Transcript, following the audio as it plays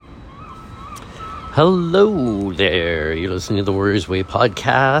Hello there, you're listening to the Warriors Way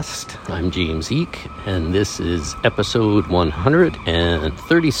podcast. I'm James Eek, and this is episode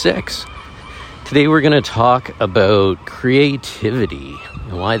 136. Today we're going to talk about creativity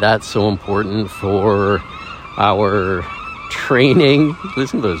and why that's so important for our training.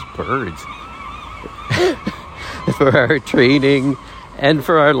 Listen to those birds. For our training and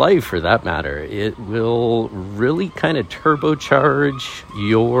for our life, for that matter. It will really kind of turbocharge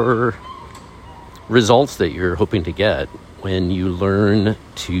your results that you're hoping to get when you learn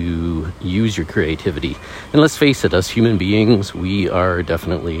to use your creativity. And let's face it, us human beings, we are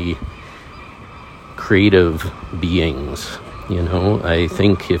definitely creative beings. You know, I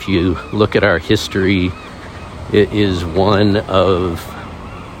think if you look at our history, it is one of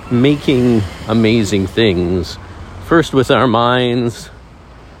making amazing things, first with our minds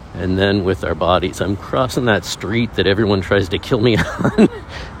and then with our bodies. I'm crossing that street that everyone tries to kill me on,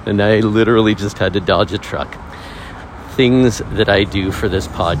 and I literally just had to dodge a truck. Things that I do for this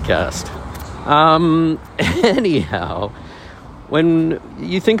podcast. Anyhow, when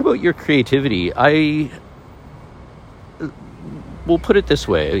you think about your creativity, we'll put it this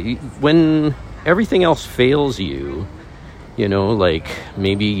way. When everything else fails you, you know, like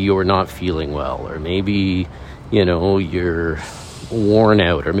maybe you're not feeling well, or maybe, you know, you're worn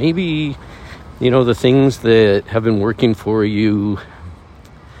out, or maybe, you know, the things that have been working for you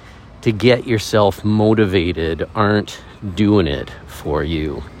to get yourself motivated aren't doing it for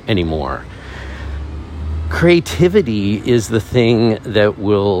you anymore. Creativity is the thing that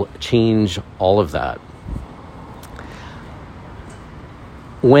will change all of that.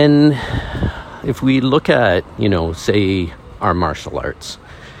 If we look at, you know, say our martial arts,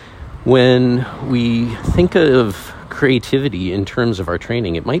 when we think of creativity in terms of our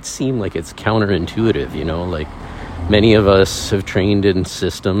training, it might seem like it's counterintuitive, you know, like many of us have trained in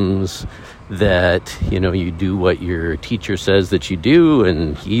systems that, you know, you do what your teacher says that you do,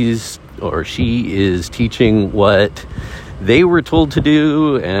 and he's or she is teaching what they were told to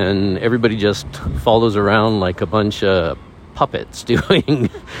do, and everybody just follows around like a bunch of puppets doing,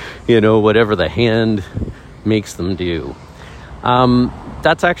 you know, whatever the hand makes them do.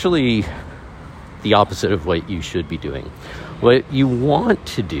 That's actually the opposite of what you should be doing. What you want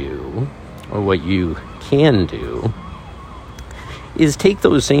to do, or what you can do, is take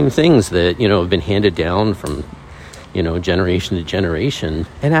those same things that, you know, have been handed down from, you know, generation to generation,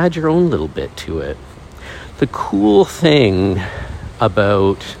 and add your own little bit to it. The cool thing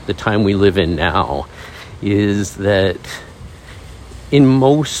about the time we live in now is that in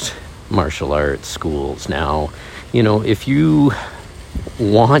most martial arts schools now, you know, if you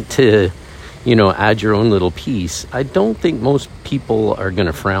want to, you know, add your own little piece, I don't think most people are going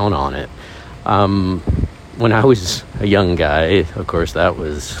to frown on it. When I was a young guy, of course, that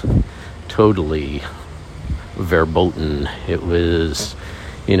was totally verboten. It was,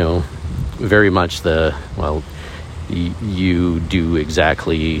 you know, very much you do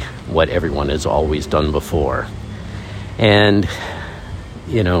exactly what everyone has always done before. And,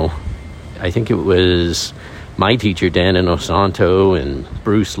 you know, I think it was my teacher, Dan Inosanto, and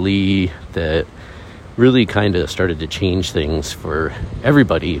Bruce Lee that really kind of started to change things for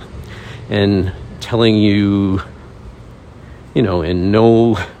everybody, and telling you, you know, in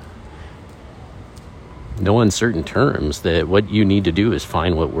no uncertain terms, that what you need to do is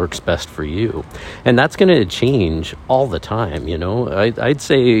find what works best for you. And that's going to change all the time, you know. I'd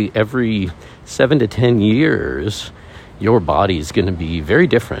say every 7 to 10 years, your body's going to be very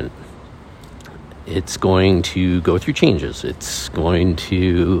different. It's going to go through changes. It's going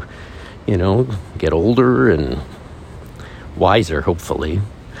to, you know, get older and wiser, hopefully.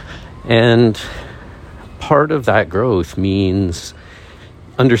 And part of that growth means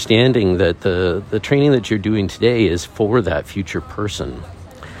understanding that the training that you're doing today is for that future person.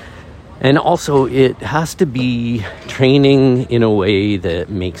 And also, it has to be training in a way that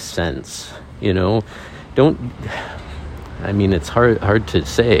makes sense, you know. It's hard to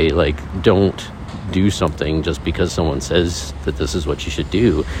say, like, don't do something just because someone says that this is what you should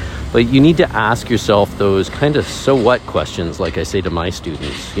do. But you need to ask yourself those kind of so what questions, like I say to my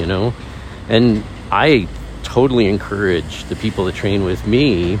students, you know. And I totally encourage the people that train with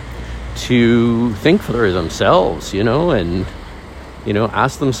me to think for themselves, you know, and, you know,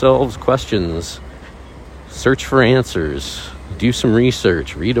 ask themselves questions, search for answers, do some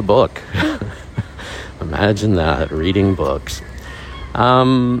research, read a book. Imagine that, reading books.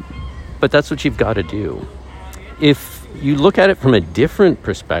 But that's what you've got to do. If you look at it from a different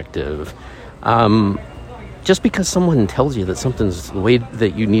perspective, just because someone tells you that something's the way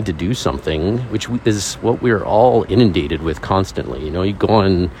that you need to do something, which is what we're all inundated with constantly. You know, you go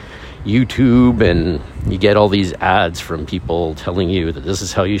on YouTube, and you get all these ads from people telling you that this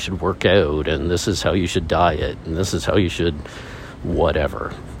is how you should work out, and this is how you should diet, and this is how you should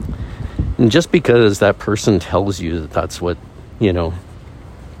whatever. And just because that person tells you that that's what,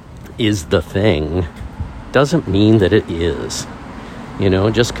 is the thing, doesn't mean that it is.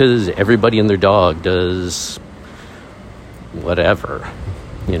 Just because everybody and their dog does whatever,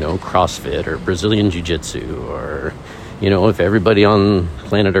 CrossFit or Brazilian Jiu-Jitsu, or, if everybody on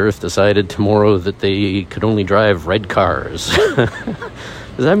planet Earth decided tomorrow that they could only drive red cars, does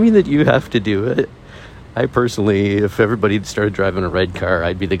that mean that you have to do it? I personally, if everybody started driving a red car,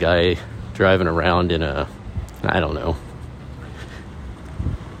 I'd be the guy driving around in a, I don't know,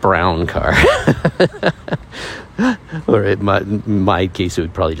 brown car. Or in my case, it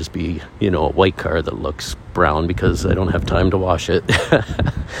would probably just be, a white car that looks brown because I don't have time to wash it.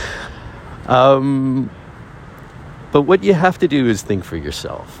 But what you have to do is think for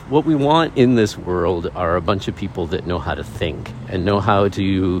yourself. What we want in this world are a bunch of people that know how to think and know how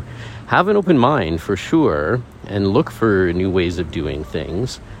to have an open mind, for sure, and look for new ways of doing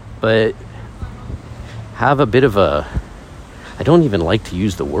things, but have a bit of a, I don't even like to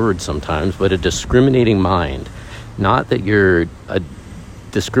use the word sometimes, but a discriminating mind. Not that you're a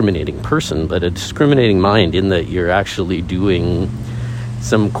discriminating person, but a discriminating mind in that you're actually doing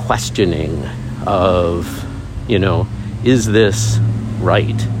some questioning of, is this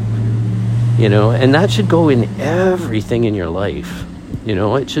right? And that should go in everything in your life.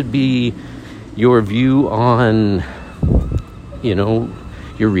 It should be your view on,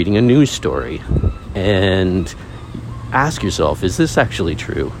 you're reading a news story, and ask yourself, is this actually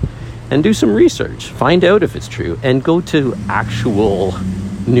true? And do some research. Find out if it's true. And go to actual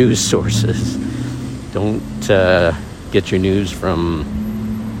news sources. Don't get your news from,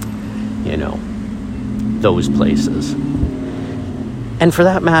 those places. And for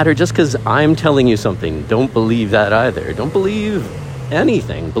that matter, just because I'm telling you something, don't believe that either. Don't believe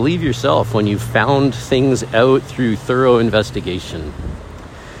anything. Believe yourself when you've found things out through thorough investigation.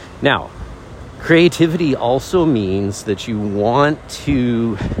 Now, creativity also means that you want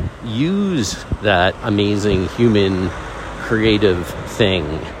to use that amazing human creative thing,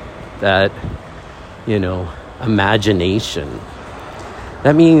 that, imagination.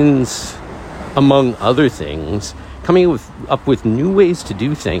 That means, among other things, coming up with new ways to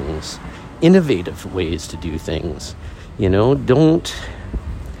do things, innovative ways to do things. Don't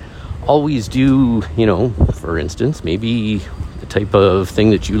always do, for instance, maybe the type of thing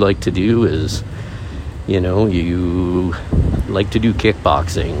that you like to do is, you like to do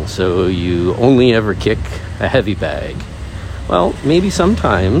kickboxing, so you only ever kick a heavy bag. Well, maybe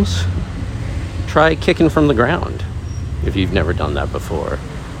sometimes try kicking from the ground if you've never done that before.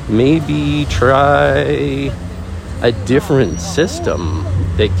 Maybe try a different system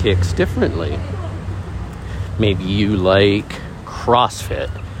that kicks differently. Maybe you like CrossFit,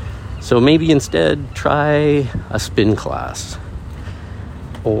 so maybe instead try a spin class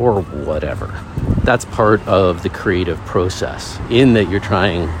or whatever. That's part of the creative process, in that you're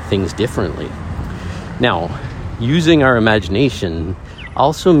trying things differently. Now, using our imagination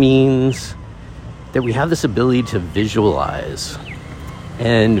also means that we have this ability to visualize.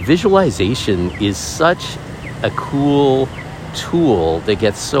 And visualization is such a cool tool that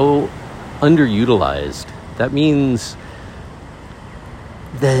gets so underutilized. That means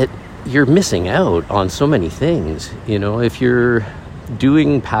that you're missing out on so many things. If you're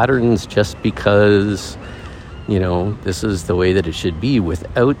doing patterns just because, this is the way that it should be,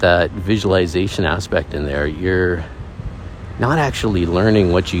 without that visualization aspect in there, you're not actually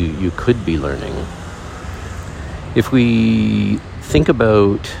learning what you could be learning. If we think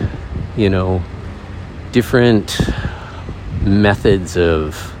about, different methods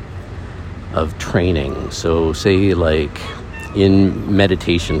of training. So say like in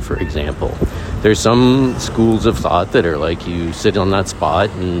meditation, for example, there's some schools of thought that are like you sit on that spot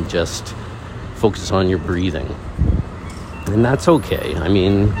and just focus on your breathing. And that's okay. I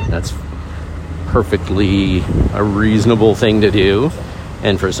mean, that's perfectly a reasonable thing to do.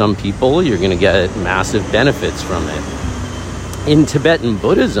 And for some people, you're going to get massive benefits from it. In Tibetan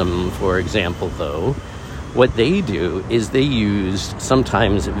Buddhism, for example, though, what they do is they use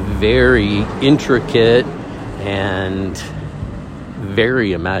sometimes very intricate and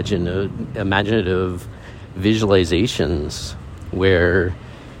very imaginative visualizations where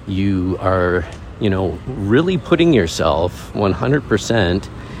you are, really putting yourself 100%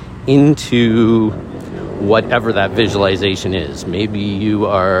 into whatever that visualization is. Maybe you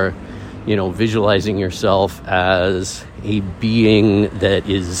are, visualizing yourself as a being that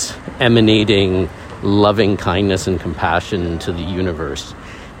is emanating loving kindness and compassion to the universe.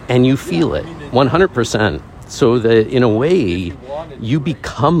 and you feel it 100%, so that in a way you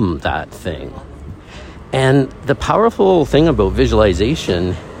become that thing. And the powerful thing about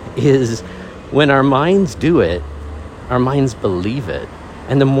visualization is when our minds do it, our minds believe it.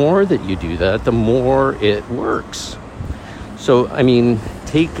 And the more that you do that, the more it works. So, I mean,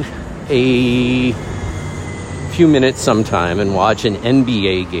 take a few minutes sometime and watch an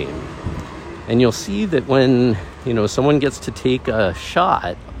NBA game. And you'll see that when, someone gets to take a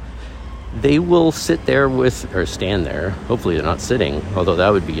shot, they will sit there or stand there. Hopefully they're not sitting, although that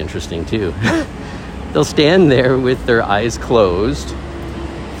would be interesting too. They'll stand there with their eyes closed,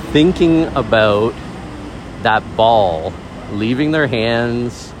 thinking about that ball leaving their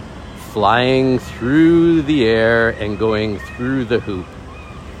hands, flying through the air and going through the hoop.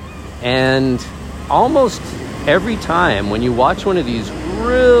 And almost every time when you watch one of these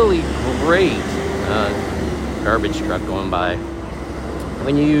really great garbage truck going by,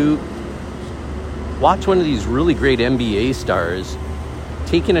 when you watch one of these really great NBA stars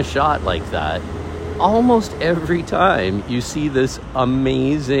taking a shot like that, almost every time you see this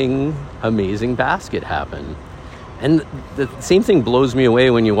amazing basket happen. And the same thing blows me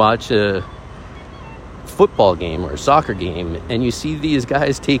away when you watch a football game or a soccer game and you see these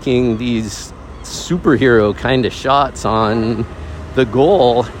guys taking these superhero kind of shots on the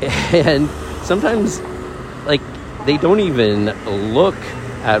goal, and sometimes they don't even look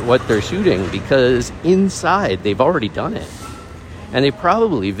at what they're shooting because inside they've already done it. And they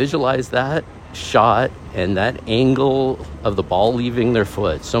probably visualize that shot and that angle of the ball leaving their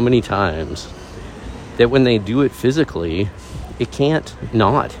foot so many times that when they do it physically, it can't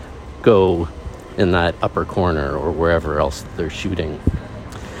not go in that upper corner or wherever else they're shooting.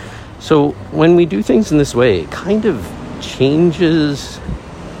 So when we do things in this way, it kind of changes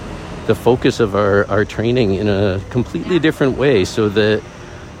the focus of our training in a completely different way, so that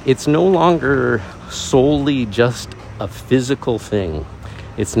it's no longer solely just a physical thing.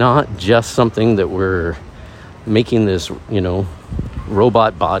 It's not just something that we're making this,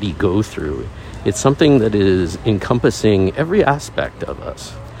 robot body go through. It's something that is encompassing every aspect of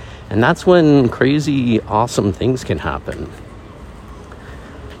us. And that's when crazy, awesome things can happen.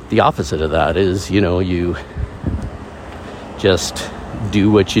 The opposite of that is, you just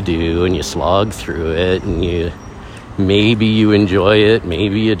do what you do and you slog through it, and maybe you enjoy it,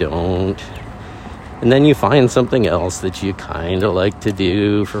 maybe you don't. And then you find something else that you kind of like to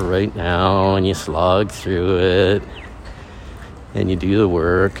do for right now, and you slog through it, and you do the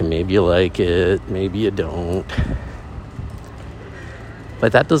work, and maybe you like it, maybe you don't.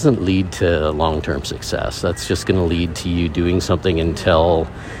 But that doesn't lead to long-term success. That's just going to lead to you doing something until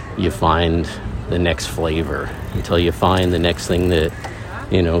you find the next flavor, until you find the next thing that,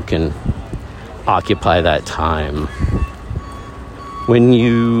 can occupy that time. When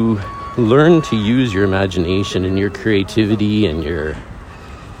you learn to use your imagination and your creativity and your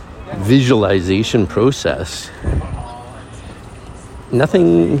visualization process,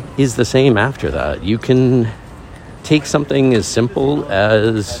 nothing is the same after that. You can take something as simple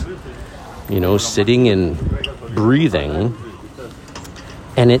as, sitting and breathing,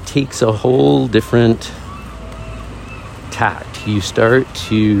 and it takes a whole different tact. You start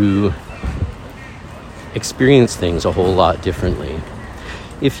to experience things a whole lot differently.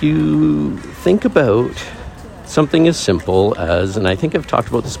 If you think about something as simple as, and I think I've talked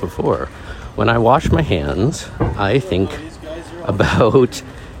about this before, when I wash my hands, I think about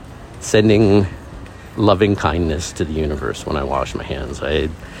sending loving kindness to the universe when I wash my hands. I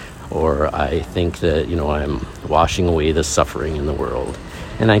think that, I'm washing away the suffering in the world.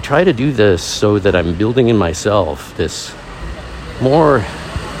 And I try to do this so that I'm building in myself this more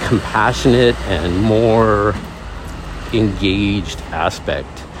compassionate and more engaged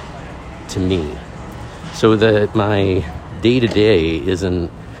aspect to me, so that my day-to-day isn't,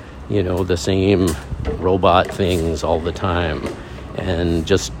 the same robot things all the time and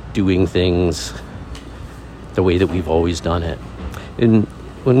just doing things the way that we've always done it. And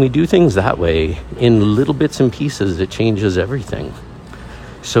when we do things that way, in little bits and pieces, it changes everything.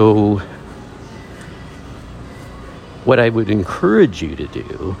 So what I would encourage you to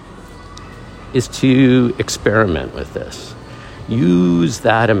do is to experiment with this. Use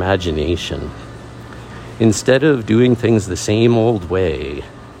that imagination. Instead of doing things the same old way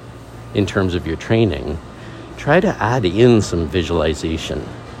in terms of your training, try to add in some visualization.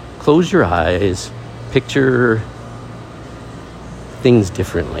 Close your eyes, picture things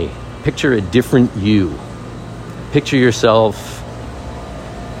differently. Picture a different you. Picture yourself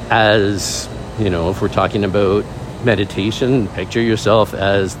as, if we're talking about meditation, picture yourself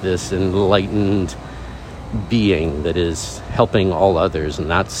as this enlightened, being that is helping all others, and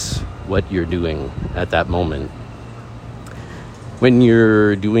that's what you're doing at that moment. When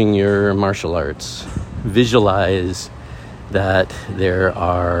you're doing your martial arts, visualize that there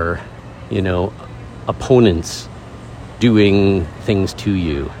are, opponents doing things to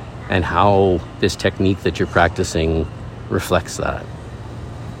you, and how this technique that you're practicing reflects that.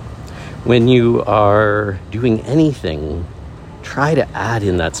 When you are doing anything, try to add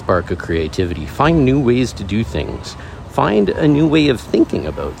in that spark of creativity. Find new ways to do things. Find a new way of thinking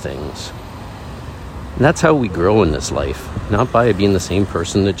about things. And that's how we grow in this life, not by being the same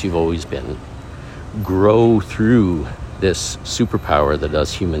person that you've always been. Grow through this superpower that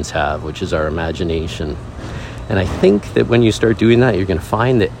us humans have, which is our imagination. And I think that when you start doing that, you're going to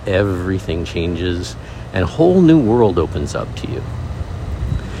find that everything changes and a whole new world opens up to you.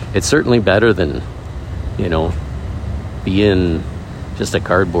 It's certainly better than, being just a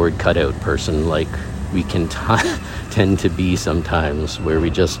cardboard cutout person like we can tend to be sometimes, where we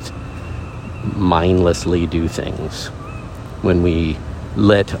just mindlessly do things. When we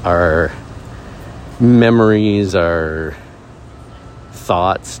let our memories, our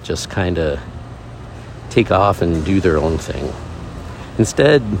thoughts just kind of take off and do their own thing.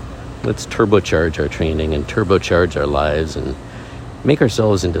 Instead, let's turbocharge our training and turbocharge our lives and make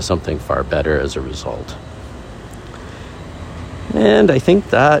ourselves into something far better as a result. And I think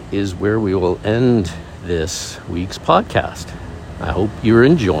that is where we will end this week's podcast. I hope you're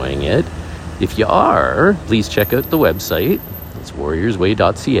enjoying it. If you are, please check out the website. It's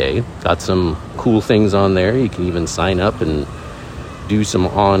warriorsway.ca. Got some cool things on there. You can even sign up and do some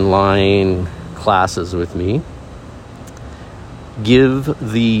online classes with me. Give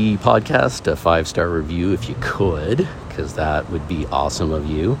the podcast a 5-star review if you could, because that would be awesome of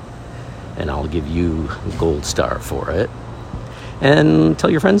you. And I'll give you a gold star for it. And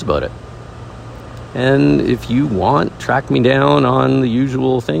tell your friends about it. And if you want, track me down on the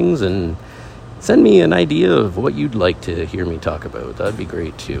usual things and send me an idea of what you'd like to hear me talk about. That'd be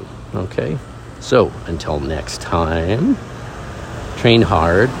great too. Okay? So, until next time, train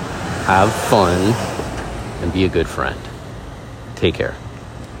hard, have fun, and be a good friend. Take care.